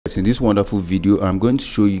In this wonderful video, I'm going to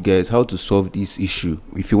show you guys how to solve this issue.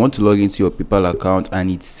 If you want to log into your PayPal account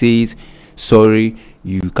and it says sorry,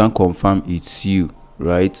 you can't confirm it's you,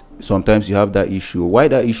 right? Sometimes you have that issue. Why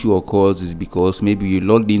that issue occurs is because maybe you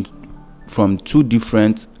logged in from two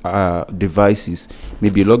different devices.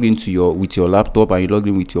 Maybe you logged into with your laptop and you logged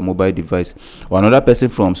in with your mobile device, or another person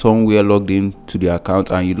from somewhere logged in to the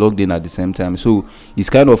account and you logged in at the same time. So it's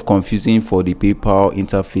kind of confusing for the PayPal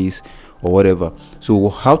interface or whatever. So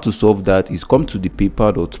how to solve that is come to the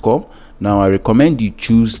paypal.com. Now I recommend you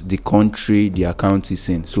choose the country the account is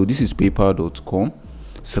in. So this is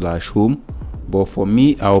paypal.com/home, but for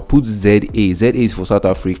me I'll put ZA. ZA is for South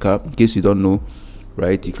Africa, in case you don't know,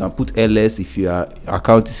 right? You can put LS if your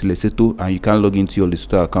account is Lesotho and you can't log into your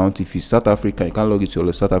Lesotho account. If it's South Africa, you can't log into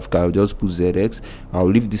your South Africa. I'll just put ZX. I'll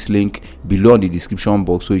leave this link below in the description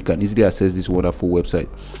box so you can easily access this wonderful website.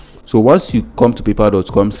 So once you come to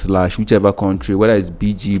paypal.com/whichever country, whether it's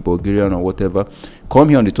BG, Bulgarian or whatever, come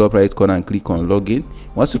here on the top right corner and click on login.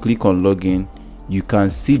 Once you click on login, you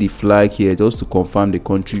can see the flag here just to confirm the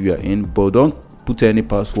country you are in, but don't put any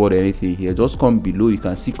password or anything here. Just come below, you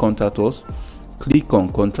can see contact us. Click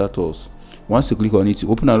on contact us. Once you click on it, you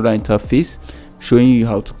open another interface showing you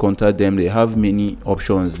how to contact them. They have many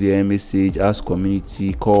options there: message, ask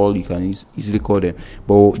community, call. You can easily call them,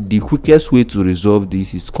 but the quickest way to resolve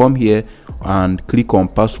this is come here and click on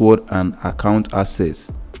password and account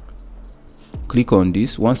access. Click on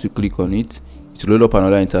this. Once you click on it, it will load up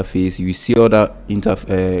another interface. You will see other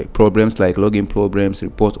problems like login problems,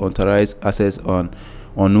 report unauthorized access on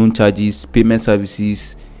unknown charges, payment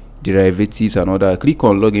services, derivatives and other. Click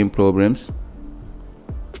on login problems.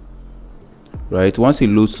 Right, once it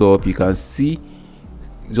loads up, you can see,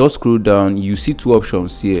 just scroll down, you see two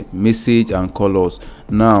options here: message and colors.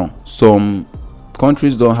 Now some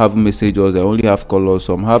countries don't have messages, they only have colors.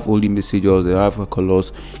 Some have only messages, they have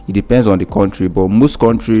colors. It depends on the country, but most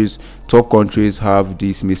countries, top countries, have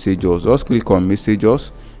these messages. Just click on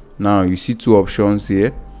messages. Now you see two options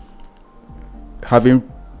here: having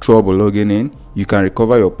trouble logging in, you can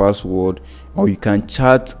recover your password, or you can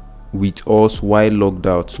chat with us while logged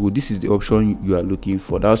out. So this is the option you are looking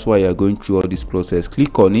for. That's why you are going through all this process.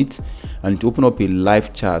 Click on it and it open up a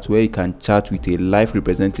live chat where you can chat with a live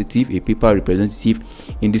representative, a PayPal representative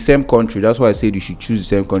in the same country. That's why I said you should choose the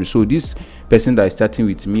same country. So this person that is chatting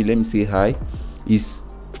with me, let me say hi, is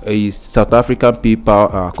South African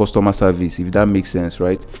PayPal customer service, if that makes sense,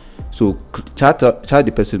 right? So chat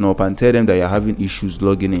the person up and tell them that you're having issues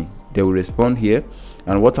logging in. They will respond here,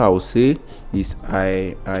 and what I will say is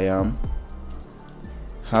I am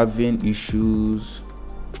having issues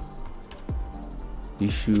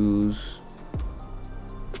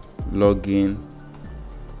logging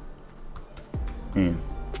in,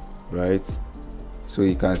 right? So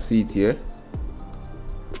you can see it here,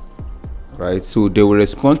 right? So they will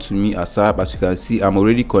respond to me ASAP. As you can see, I'm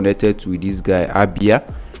already connected with this guy Abia,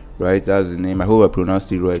 right? That's the name. I hope I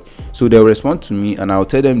pronounced it right. So they'll respond to me and I'll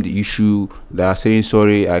tell them the issue. They are saying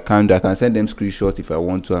sorry, I can send them screenshots if I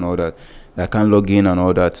want to and all that. I can't log in and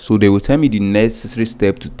all that. So they will tell me the necessary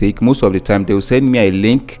step to take. Most of the time they will send me a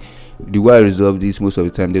link. The way I resolve this, most of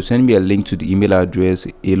the time they'll send me a link to the email address,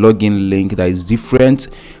 a login link that is different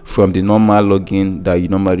from the normal login that you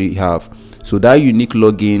normally have. So that unique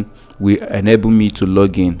login will enable me to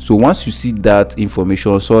log in. So once you see that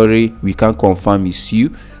information, sorry, we can't confirm it's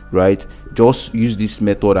you, right? Just use this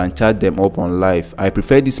method and chat them up on live. I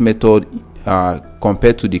prefer this method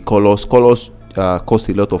compared to the colors. Cost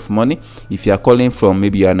a lot of money. If you are calling from,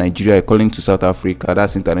 maybe you are Nigeria, you're calling to South Africa,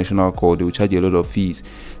 that's international call, they will charge you a lot of fees.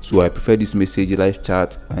 So I prefer this message live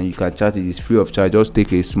chat, and you can chat. It is free of charge. Just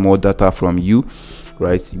take a small data from you,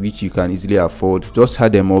 right, which you can easily afford. Just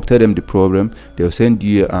chat them up, tell them the problem, they'll send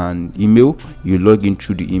you an email, you log in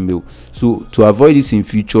through the email. So to avoid this in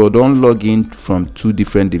future, don't log in from two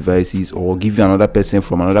different devices or give you another person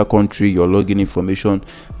from another country your login information.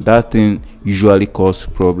 That thing usually causes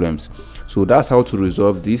problems. So that's how to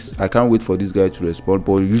resolve this. I can't wait for this guy to respond,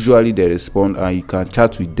 but usually they respond and you can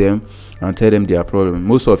chat with them and tell them their problem.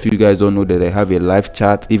 Most of you guys don't know that they have a live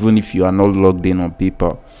chat even if you are not logged in on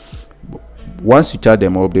PayPal. Once you chat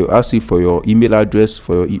them up, they'll ask you for your email address,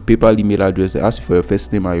 for your PayPal email address. They ask you for your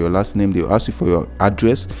first name and your last name. They'll ask you for your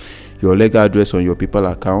address, your legal address on your PayPal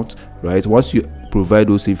account, right? Once you provide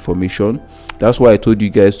those information, that's why I told you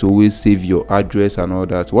guys to always save your address and all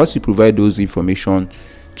that. Once you provide those information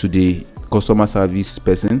to the customer service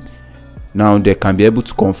person, now they can be able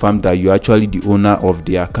to confirm that you're actually the owner of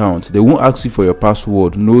the account. They won't ask you for your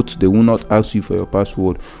password. Note, they will not ask you for your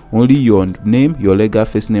password. Only your name, your legal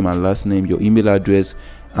first name and last name, your email address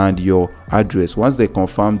and your address. Once they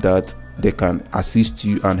confirm that, they can assist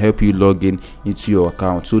you and help you log in into your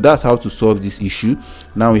account. So that's how to solve this issue.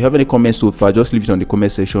 Now, if you have any comments so far, just leave it on the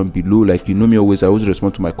comment section below. Like, you know me, always I always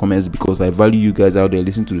respond to my comments because I value you guys out there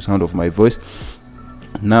listening to the sound of my voice.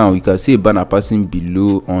 Now you can see a banner passing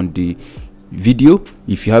below on the video.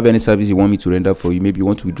 If you have any service you want me to render for you, maybe you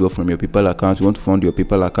want to withdraw from your PayPal account, you want to fund your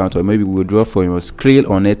PayPal account, or maybe withdraw from your Skrill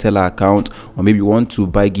or Neteller account, or maybe you want to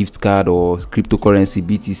buy gift card or cryptocurrency,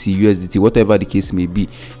 BTC, USDT, whatever the case may be,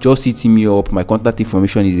 just hit me up. My contact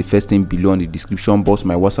information is the first thing below in the description box.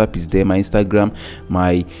 My WhatsApp is there, my Instagram,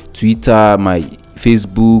 my Twitter, my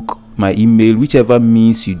Facebook, my email, whichever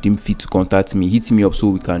means you deem fit to contact me. Hit me up so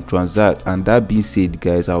we can transact. And that being said,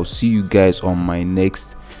 guys, I'll see you guys on my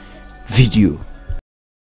next video.